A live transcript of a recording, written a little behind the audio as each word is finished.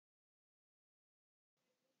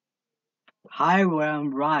Hi, where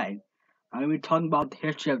I'm Ryan. I'm going to be talking about the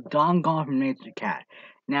history of Don Gone from Nature Cat.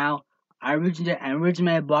 Now, I originated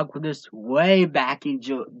my blog with this way back in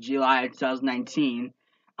July 2019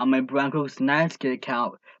 on my Broncos Nightscape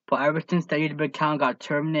account, but ever since that YouTube account got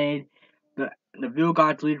terminated, the video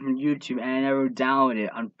got deleted from YouTube and I never downloaded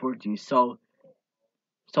it, unfortunately. So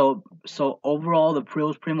overall, the pre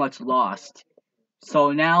was pretty much lost.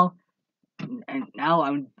 So now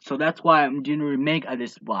so that's why I'm doing a remake of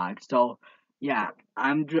this blog. So yeah,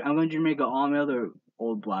 I'm going to remake all my other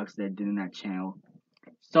old blogs that I did in that channel.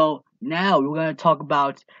 So now we're going to talk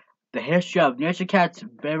about the history of Nature Cat's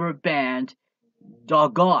favorite band,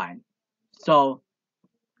 Doggone. So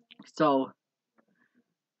so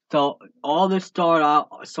so all this started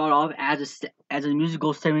off as a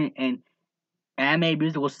musical segment and anime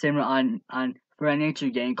musical segment on for a nature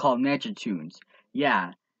game called Nature Tunes.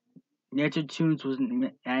 Yeah, Nature Tunes was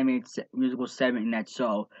an animated musical segment in that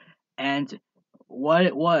show, and what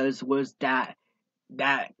it was that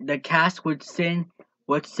the cast would sing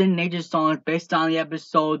nature songs based on the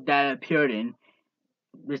episode that it appeared in,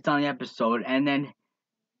 based on the episode, and then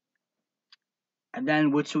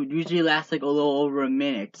which would usually last like a little over a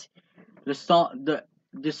minute. The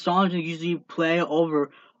songs would usually play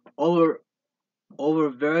over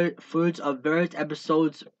footage of various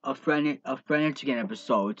episodes of Friend Again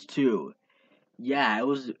episodes too. Yeah, it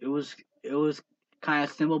was kind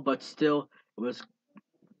of simple, it was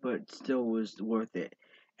still was worth it.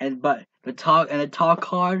 And but the talk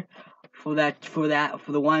card for the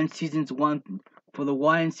one in seasons 1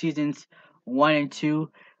 and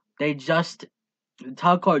 2, they just the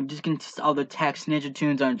talk card just consists of the text Ninja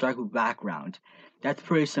Tunes on a dark blue background. That's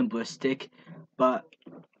pretty simplistic, but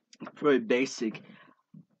pretty basic.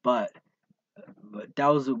 But but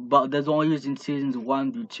that's only used in seasons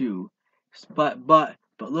 1 through 2. But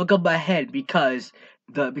look up ahead because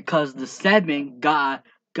the segment got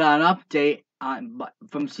an update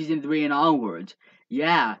from season 3 and onwards.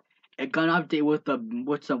 Yeah, it got an update with a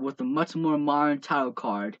much more modern title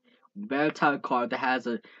card, better title card that has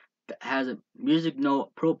a music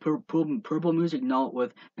note, purple music note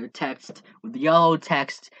with yellow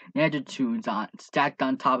text, Ninja Tunes on stacked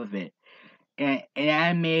on top of it, and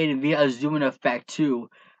animated via a zoom-in effect too.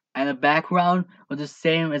 And the background was the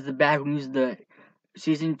same as the background used the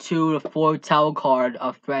season 2 to 4 title card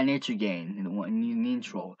of Fred Nature Game in the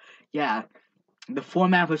intro. Yeah, the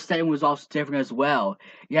format for setting was also different as well.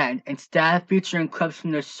 Yeah, and instead of featuring clips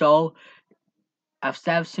from the show,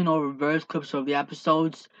 instead of seeing or reverse clips of the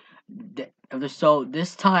episodes of the show,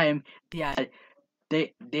 this time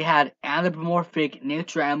they had anthropomorphic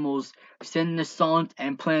nature animals singing the songs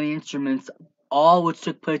and playing the instruments, all which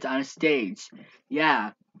took place on a stage.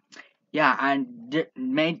 Yeah, yeah, and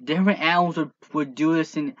different animals would do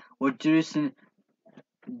this in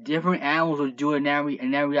different animals would do it in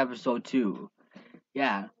every episode too.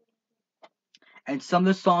 Yeah, and some of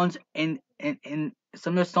the songs in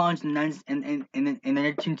some of the songs in the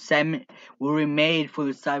 19th segment were remade for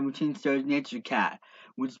the Cyberteen series Nature Cat,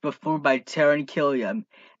 which is performed by Terran Killiam,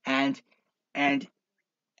 and and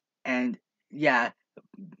and yeah,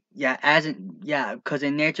 because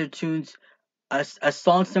in Nature Tunes, a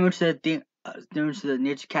song similar to the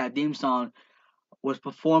Nature Cat theme song was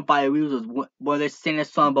performed by the Weasels where they sing a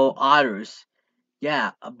song about otters.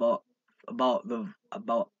 Yeah, about the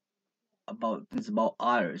about things about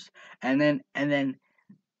otters, and then and then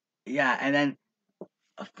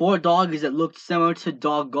four doggies that looked similar to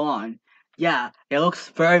Doggone. Yeah, it looks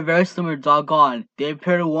very similar to Doggone. They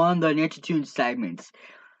appear in one of the Nature Tunes segments.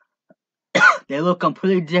 They look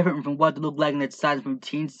completely different from what they look like in the Science from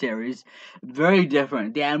Teen series. Very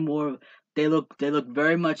different. They had more. They look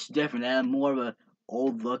very much different. They had more of a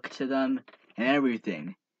old look to them and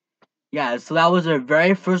everything. Yeah, so that was their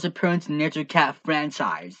very first appearance in Nature Cat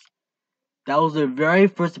franchise. That was their very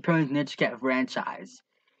first appearance in Nature Cat franchise.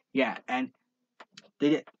 Yeah, and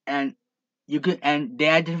they had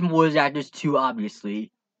different voice actors too.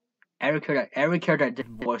 Obviously, every character had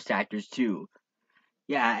different voice actors too.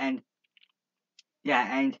 Yeah,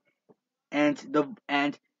 yeah, and the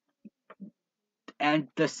and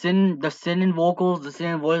the singing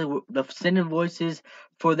voices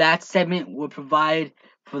for that segment were provided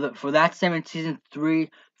for that segment season 3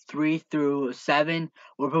 through 7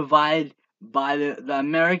 were provided by the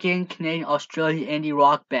American, Canadian, Australian indie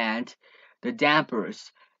rock band, the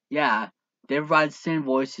Dampers. Yeah, they provide singing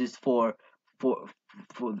voices for for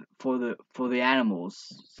the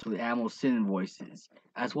animals, so the animals singing voices,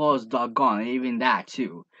 as well as doggone, even that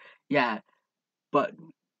too. Yeah, but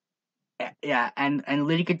yeah, and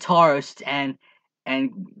lead guitarist and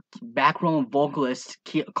background vocalist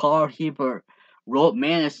Carl Heber wrote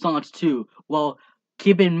Man of Songs too. Well,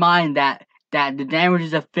 keep in mind that the Damage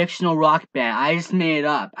is a fictional rock band. I just made it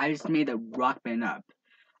up. I just made the rock band up.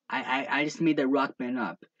 I just made the rock band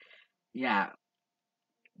up. Yeah,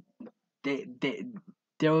 they they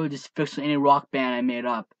they were just fictional any rock band I made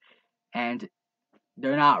up, and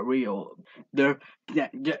they're not real. They're,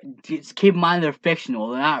 just keep in mind they're fictional.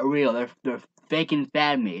 They're not real. They're fake and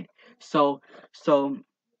fan made. So so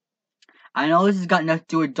I know this has got nothing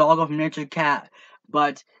to do with Dog of Nature Cat,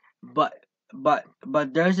 but but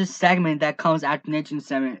but there's a segment that comes after Nature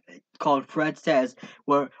segment called Fred Says,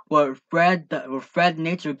 where Fred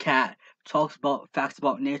Nature Cat talks about facts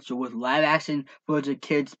about nature with live action footage of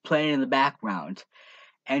kids playing in the background.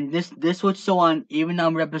 And this would show on even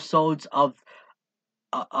number episodes of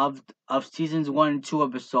seasons 1 and 2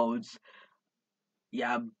 episodes.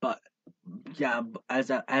 Yeah, but as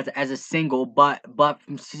a single, but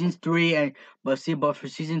from season 3 and but for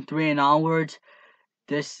season 3 and onwards,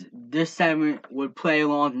 this segment would play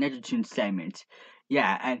along with the Ninja Tune segment.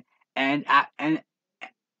 Yeah, and a- and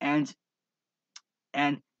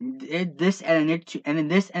this and the Ninja and then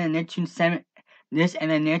this and the Ninja Tune segment. This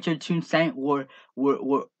and the Ninja Tune segment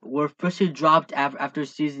were officially dropped after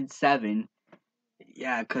season 7.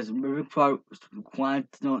 Yeah, because Rick Park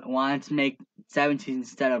wanted to make 7 seasons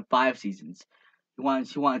instead of 5 seasons.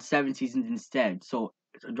 She wanted 7 seasons instead, so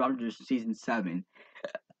it dropped to season 7.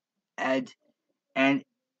 And and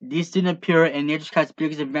these didn't appear in Nature Cat's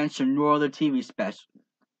Biggest Adventure nor other TV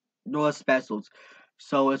nor specials,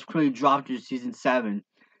 so it's pretty dropped to season 7.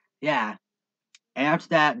 Yeah, and after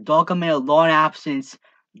that, Dolga made a long absence.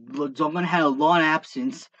 Dolga had a long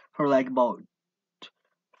absence for like about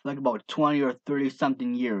 20 or 30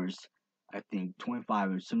 something years. I think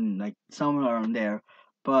 25 or something like somewhere around there.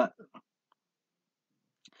 But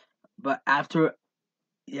after,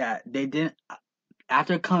 yeah, they didn't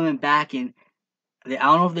after coming back and I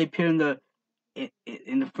don't know if they appeared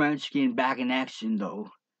in the French game Back in Action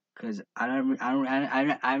though, because I've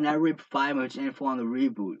never really provided much info on the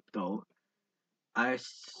reboot though. I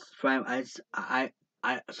so I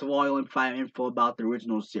only provide info about the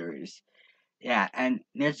original series. Yeah, and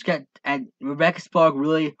Ninja Cat and Rebecca Spark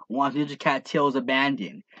really wants Ninja Cat Tales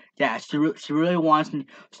abandoned. Yeah, she really wants to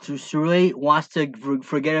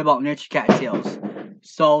forget about Ninja Cat Tales.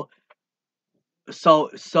 So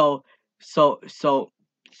so so so so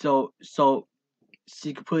so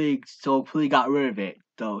she completely got rid of it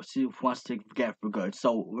though. She wants to forget it for good.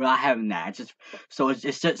 So we're not having that. It's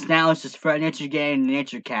just now it's just Fred Nature Game and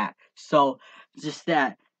Nature Cat. So just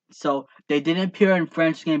that. So they didn't appear in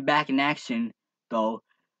French Game Back in Action though,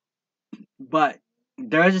 but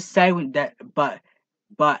there is a segment but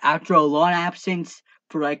after a long absence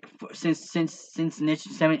for since Niche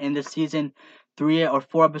 7 in the season 3 or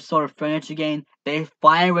 4 episode of Furniture Game, they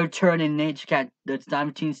finally returned in Nature Cat the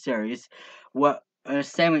 17 series, what a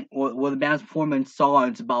segment where the band's performing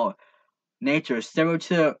songs about nature, similar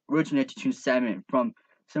to the original Nature Tune segment from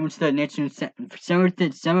similar to the Nature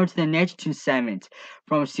Tune segment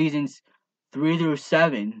from seasons 3 through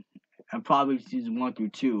 7, and probably season 1 through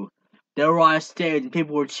 2. They were on a stage and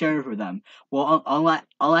people were cheering for them. Well,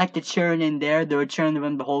 unlike the cheering in there, they were cheering for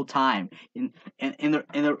them the whole time. In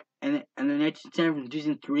the Nature Tune from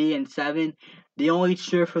season 3 and 7, they only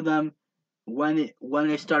cheer for them when they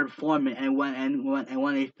started performing and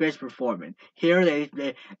when they finished performing. Here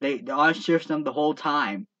the audience cheers for them the whole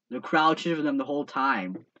time. The crowd cheers for them the whole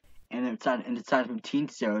time. And it's from teen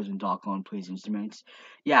series and dog on plays instruments.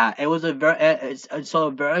 Yeah, it was a very it's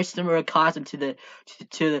a very similar concept to the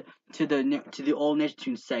old Niche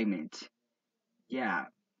segment. Yeah,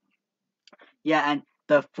 yeah, and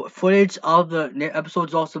the footage of the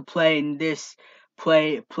episodes also play in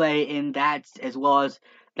that, as well as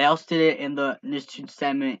they also did it in the Niche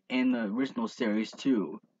segment in the original series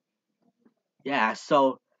too. Yeah,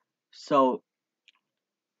 so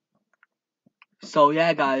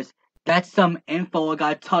yeah, guys, that's some info I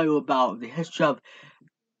gotta tell you about the history of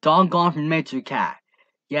Don Gone from Nature Cat.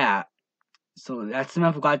 Yeah, so that's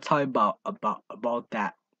enough I gotta tell you about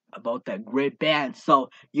that great band. So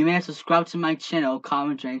you may subscribe to my channel,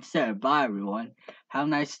 comment, and share. Bye everyone. Have a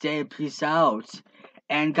nice day. Peace out.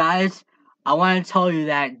 And guys, I want to tell you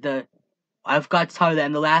that I've got to tell you that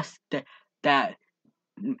in the last that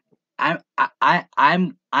I'm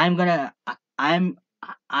gonna I'm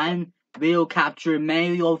video capturing many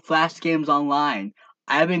of the old Flash games online.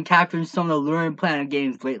 I've been capturing some of the Lunar Planet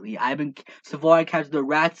games lately. So far I captured the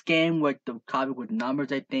Rats game with the copy with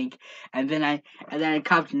numbers, I think, and then I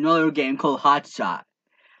captured another game called Hot Shot.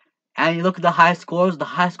 And you look at the high scores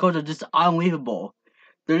are just unbelievable.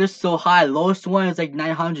 They're just so high. Lowest one is like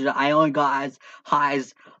 900. I only got as high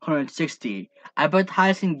as 160. I bet the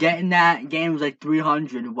highest can get in that game was like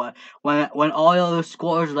 300. But when all the other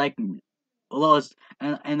scores are like lowest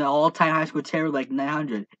and the all time high score terror like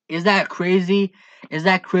 900. Is that crazy? Is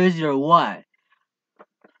that crazy or what?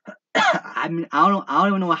 I mean, I don't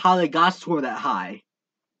even know how they got score that high.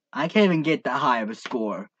 I can't even get that high of a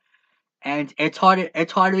score, and it's hard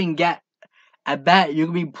to even get. I bet you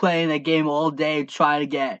could be playing that game all day, try to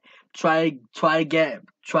get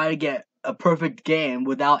a perfect game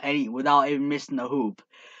without even missing a hoop.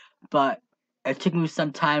 But it took me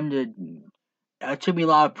some time to. It took me a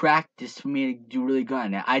lot of practice for me to do really good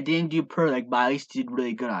on it. I didn't do perfect, but I at least did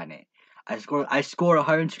really good on it. I scored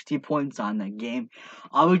 160 points on that game.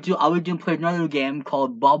 I would do play another game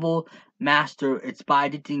called Bubble Master. It's by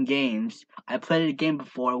Addicting Games. I played a game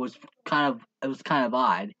before. It was kind of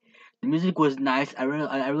odd. The music was nice. I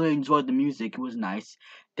really enjoyed the music. It was nice.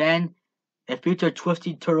 Then it featured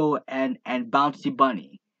Twisty Turtle and Bouncy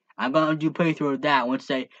Bunny. I'm gonna do playthrough of that once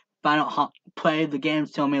I find out how play the game,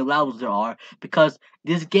 tell me how many levels there are, because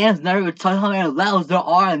these games never even tell you how many levels there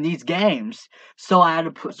are in these games. So I had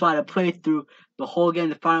to play through the whole game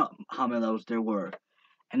to find out how many levels there were.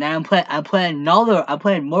 And then I'm playing more Learn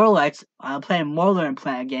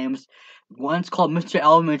Planet games. One's called Mr.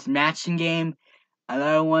 Element's Matching Game.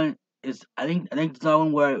 Another one is I think there's another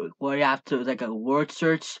one where you have to, it's like a word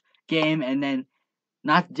search game, and then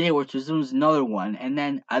not the day which is another one, and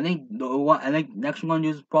then I think next one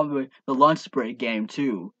is probably the lunch break game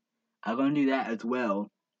too. I'm gonna do that as well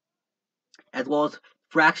as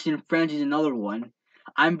Fraction Frenzy is another one.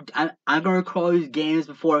 I'm gonna recall these games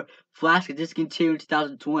before Flash gets discontinued in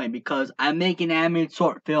 2020 because I'm making an animated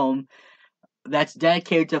short film that's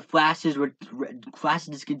dedicated to Flash's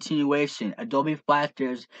discontinuation. Adobe Flash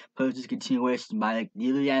There's post discontinuation by like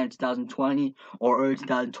either the end of 2020 or early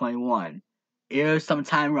 2021. It was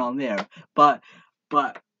sometime around there. But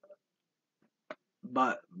but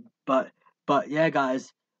but but but yeah,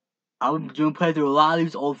 guys, I'm doing play through a lot of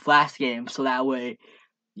these old Flash games so that way,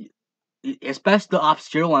 especially the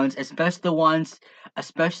obscure ones, especially the ones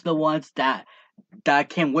that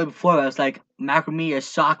came way before us, like Macromedia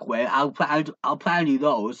Shockwave. I'll plan to do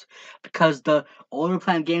those because the older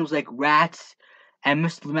planned games like Rats and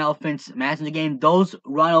Mr. Elephant's Imagine Game, those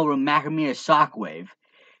run over Macromedia Shockwave.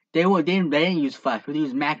 They didn't use Flash, but they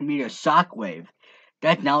used Macromedia Shockwave.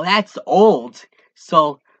 That's old.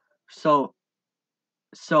 So so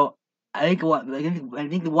so I think the one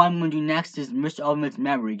I'm gonna do next is Mr. Elephant's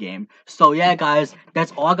Memory Game. So yeah, guys,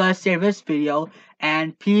 that's all I gotta say for this video,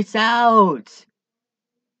 and peace out.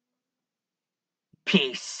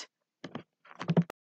 Peace.